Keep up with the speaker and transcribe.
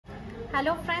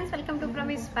Hello friends, welcome to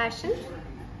promise fashion.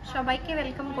 সবাইকে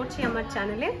welcome করছি আমার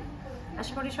চ্যানেলে।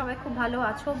 আশা করি সবাই খুব ভালো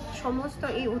আছো, সমস্ত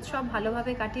এই উৎসব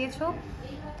ভালোভাবে কাটিয়েছো।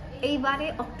 এইবারে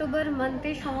অক্টোবর মান্থে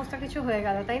সমস্ত কিছু হয়ে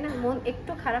গেল, তাই না? মন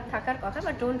একটু খারাপ থাকার কথা,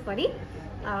 বাট ডোন্ট ওয়ারি,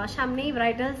 সামনেই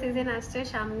ব্রাইডাল সিজন আসছে,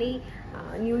 সামনেই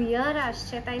নিউ ইয়ার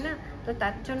আসছে, তাই না? তো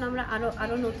তার জন্য আমরা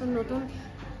আরও নতুন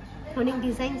অনেক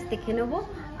ডিজাইনস দেখে নেবো।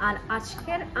 আর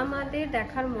আজকের আমাদের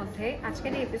দেখার মধ্যে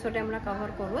আজকের এই এপিসোডে আমরা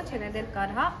কভার করব ছেলেদের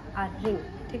কারহা আর রিং,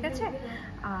 ঠিক আছে?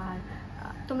 আর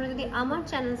তোমরা যদি আমার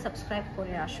চ্যানেল সাবস্ক্রাইব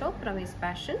করে আসো প্রমিস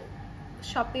ফ্যাশন,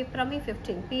 শপে প্রমি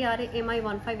 15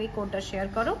 PRAMI15 এই কোডটা শেয়ার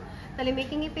করো, তাহলে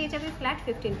মেকিংয়ে পেয়ে যাবে ফ্ল্যাট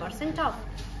 15% অফ।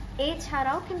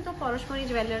 এছাড়াও কিন্তু পরশমণি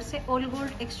জুয়েলার্সে ওল্ড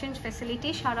গোল্ড এক্সচেঞ্জ ফ্যাসিলিটি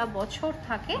সারা বছর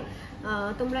থাকে,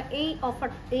 তোমরা এই অফার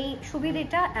এই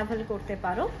সুবিধাটা অ্যাভেল করতে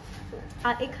পারো।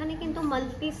 আর এখানে কিন্তু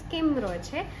মান্থলি স্কিম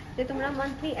রয়েছে, যে তোমরা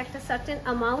মান্থলি একটা সার্টেন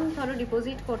অ্যামাউন্ট ধরো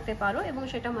ডিপোজিট করতে পারো এবং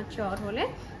সেটা ম্যাচিওর হলে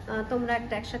তোমরা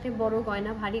একটা একসাথে বড়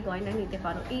গয়না, ভারী গয়না নিতে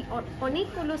পারো। এই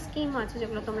অনেকগুলো স্কিম আছে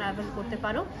যেগুলো তোমরা অ্যাভেল করতে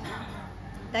পারো।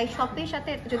 তাই শপের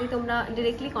সাথে যদি তোমরা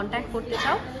ডিরেক্টলি কন্ট্যাক্ট করতে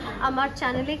চাও, আমার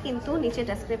চ্যানেলে কিন্তু নিচে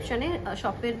ডেসক্রিপশনে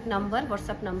শপের নাম্বার,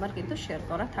 হোয়াটসঅ্যাপ নাম্বার কিন্তু শেয়ার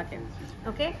করা থাকে।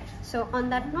 ওকে, so on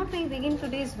that note we begin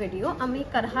today's video. আমি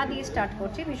কারহা দিয়ে স্টার্ট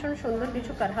করছি। ভীষণ সুন্দর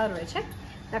কিছু কারহা রয়েছে,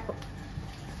 দেখো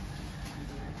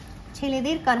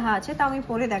ছেলেদের কারহা আছে, তা আমি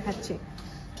পরে দেখাচ্ছি।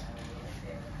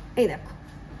 এই দেখো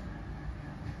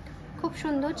খুব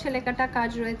সুন্দর ছেলে কাটা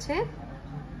কাজ রয়েছে।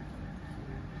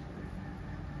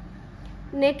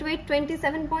 নেট ওয়েট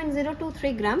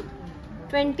 27.023 গ্রাম,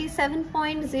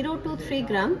 27.023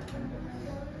 গ্রাম,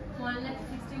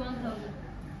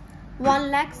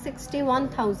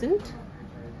 1,61,000।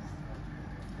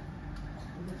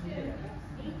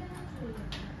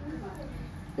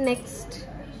 নেক্সট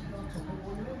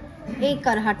এই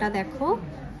কারহাটা দেখো,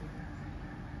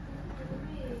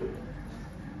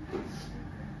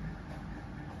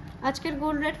 আজকের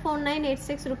গোল্ড রেট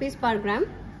 4986 রুপিস পার গ্রাম।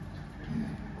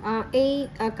 এই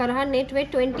কারহার net wait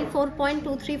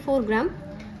 24.234 gram,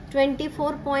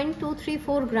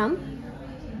 24.234 gram,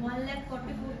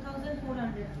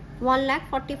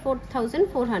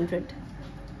 1,44,400।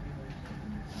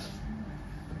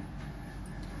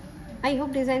 I hope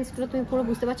ডিজাইনসগুলো তুমি পুরো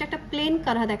বুঝতে পারছো। একটা প্লেন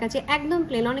কারহা দেখাচ্ছে, একদম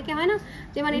প্লেন। অনেকে হয় না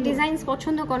যে মানে ডিজাইনস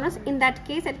পছন্দ করো না, ইন দ্যাট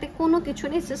কেস এতে কোনো কিছু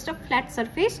নেই, জাস্ট আ ফ্ল্যাট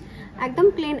সারফেস, একদম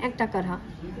প্লেন একটা কারহা।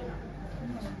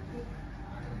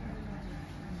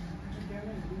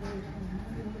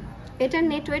 এটার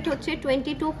নেট ওয়েট হচ্ছে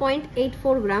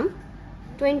 22.84 গ্রাম,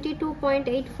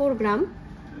 22.84 গ্রাম,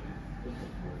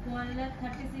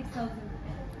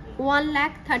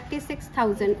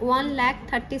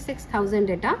 1,36,000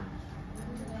 এটা।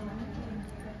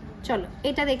 চলো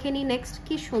এটা দেখে নিই নেক্সট।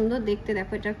 কি সুন্দর দেখতে,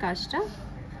 দেখো এটার কাজটা,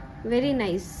 ভেরি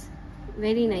নাইস,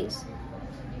 ভেরি নাইস।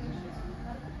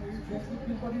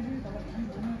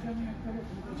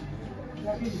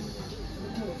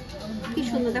 কি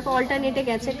সুন্দর দেখো, অল্টারনেটে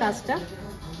গেছে কাজটা।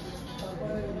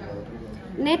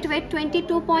 নেট ওয়েট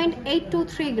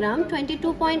 22.823 গ্রাম,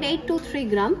 22.823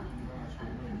 গ্রাম,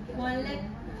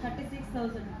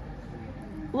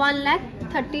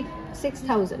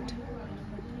 1,36,000।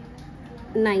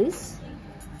 নাইস।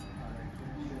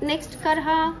 নেক্সট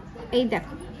কারহা এই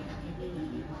দেখো,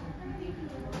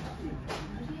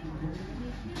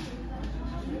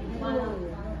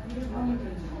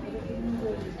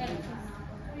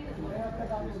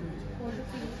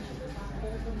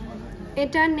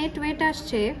 এটার নেট ওয়েট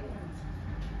আসছে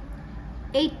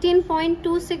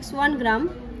 18.261 গ্রাম,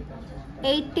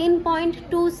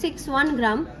 18.261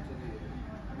 গ্রাম,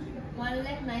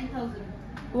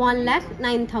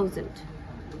 1,09,000।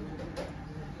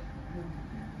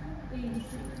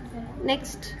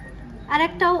 নেক্সট আর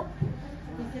একটাও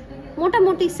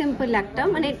মোটামুটি সিম্পল একটা,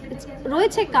 মানে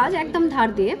রয়েছে কাজ একদম ধার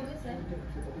দিয়ে।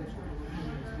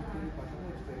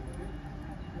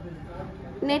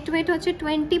 নেট ওয়েট হচ্ছে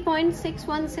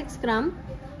 20.616 গ্রাম,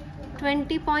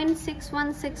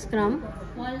 20.616 গ্রাম,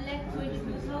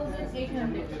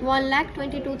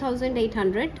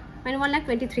 1,22,800, মানে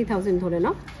 1,23,000 ধরে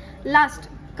নাও। লাস্ট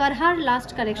কারহার লাস্ট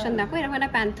কালেকশন দেখো, এরকম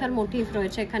একটা প্যান্থার মোটিভ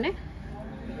রয়েছে এখানে।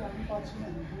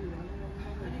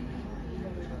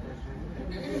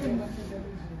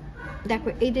 দেখো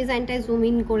এই ডিজাইনটায় জুম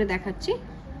ইন করে দেখাচ্ছি।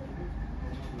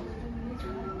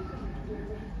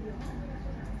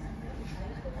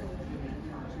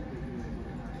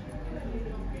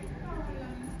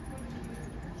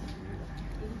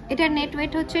 এটার নেট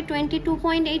ওয়েট হচ্ছে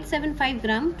 22.875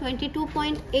 গ্রাম,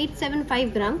 22.875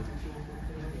 গ্রাম,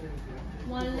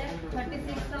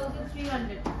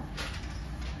 1,36,300।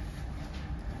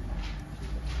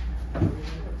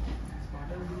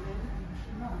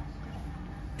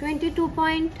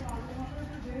 22.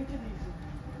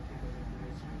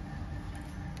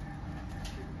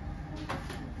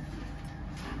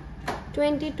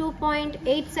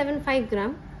 22.875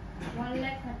 গ্রাম,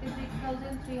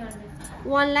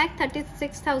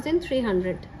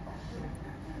 1,36,300।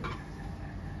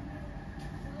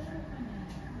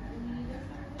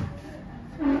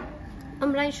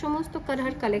 আমরা এই সমস্ত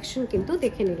কারহার কালেকশন কিন্তু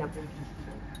দেখে নিলাম।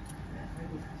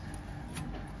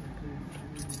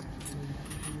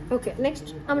 ওকে, নেক্সট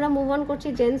আমরা মুভ অন করছি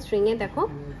জেন্টস রিং এ। দেখো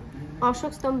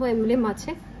অশোক স্তম্ভ এমব্লেম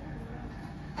আছে।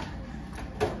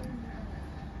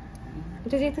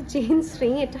 এটা যেহেতু জেন্টস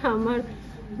রিং, এটা আমার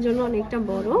জন্য অনেকটা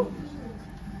বড়।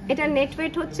 এটা নেট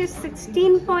ওয়েট হচ্ছে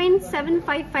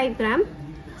 16.755 গ্রাম,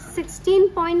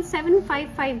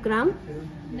 16.755 গ্রাম,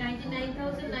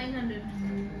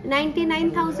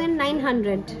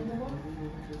 99,900।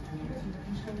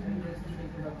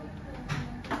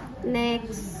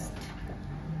 নেক্সট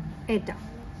এটা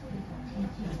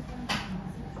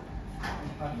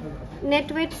net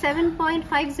wait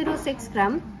 7.506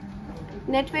 gram,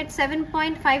 net wait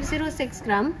 7.506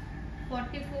 gram,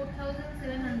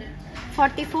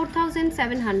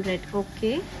 44,700।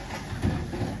 Okay,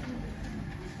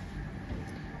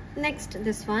 next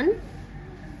this one.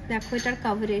 দেখো এটার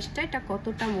কভারেজটা, এটা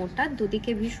কতটা মোটা,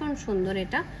 দুদিকে ভীষণ সুন্দর।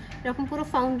 এটা এরকম পুরো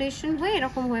ফাউন্ডেশন হয়ে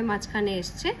এরকম হয়ে মাঝখানে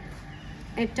এসছে।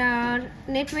 এটার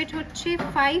নেট ওয়েট হচ্ছে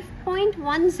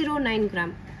 5.109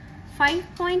 গ্রাম,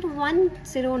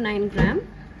 5.109 গ্রাম,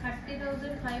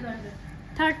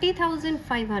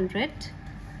 30,500।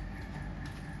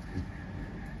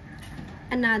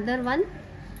 another one,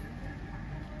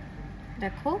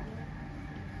 দেখো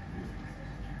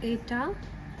এটা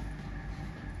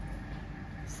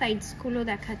সাইডস গুলো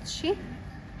দেখাচ্ছি।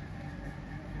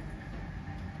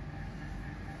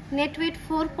 নেট ওয়েট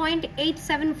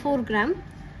 4.874 গ্রাম,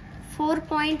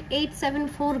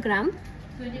 4.874 গ্রাম,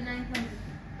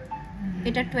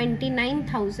 এটা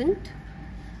 29,000।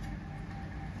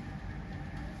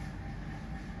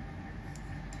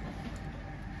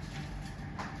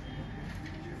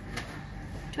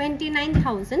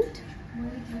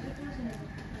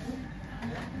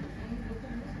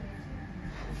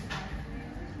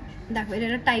 দেখো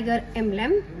এটা টাইগার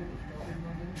এমব্লেম।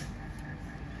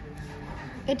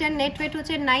 এটার নেট ওয়েট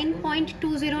হচ্ছে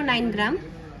 9.209 গ্রাম,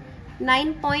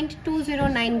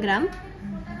 9.209 গ্রাম,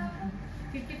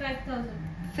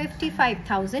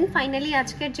 55,000। ফাইনালি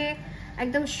আজকের যে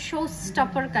একদম শো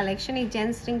স্টপার কালেকশন, এই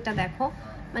জেন্টস রিংটা দেখো,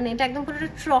 মানে এটা একদম পুরো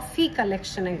ট্রফি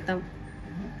কালেকশন, একদম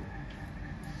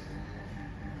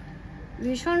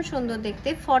ভীষণ সুন্দর দেখতে।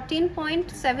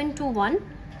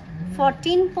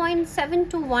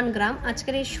 14.721 গ্রাম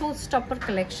আজকের এই show stopper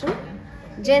collection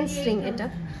gents ring. এটা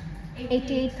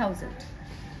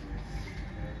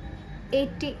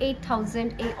 88,000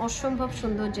 এই অসম্ভব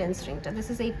সুন্দর জেন্টস রিংটা। This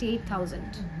is 88,000।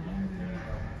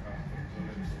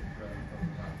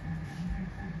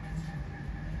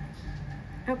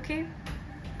 Okay,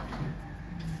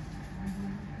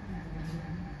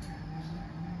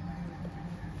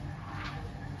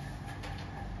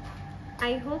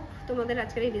 I hope তোমাদের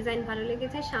আজকের এই ডিজাইন ভালো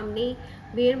লেগেছে। সামনেই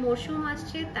বিয়ের মরশুম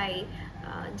আসছে, তাই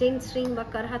জেন্টস রিং বা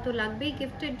কারহা তো লাগবেই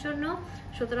গিফটের জন্য।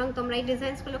 সুতরাং তোমরা এই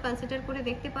ডিজাইনসগুলো কনসিডার করে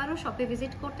দেখতে পারো, শপে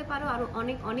ভিজিট করতে পারো, আরও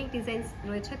অনেক অনেক ডিজাইনস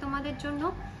রয়েছে তোমাদের জন্য।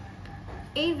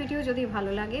 এই ভিডিও যদি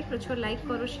ভালো লাগে প্রচুর লাইক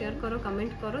করো, শেয়ার করো,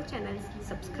 কমেন্ট করো, চ্যানেল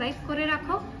সাবস্ক্রাইব করে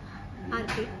রাখো। আর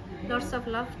কি, lots of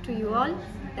love to you all.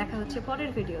 দেখা হচ্ছে পরের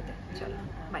ভিডিওতে। চলো,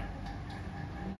 বাই।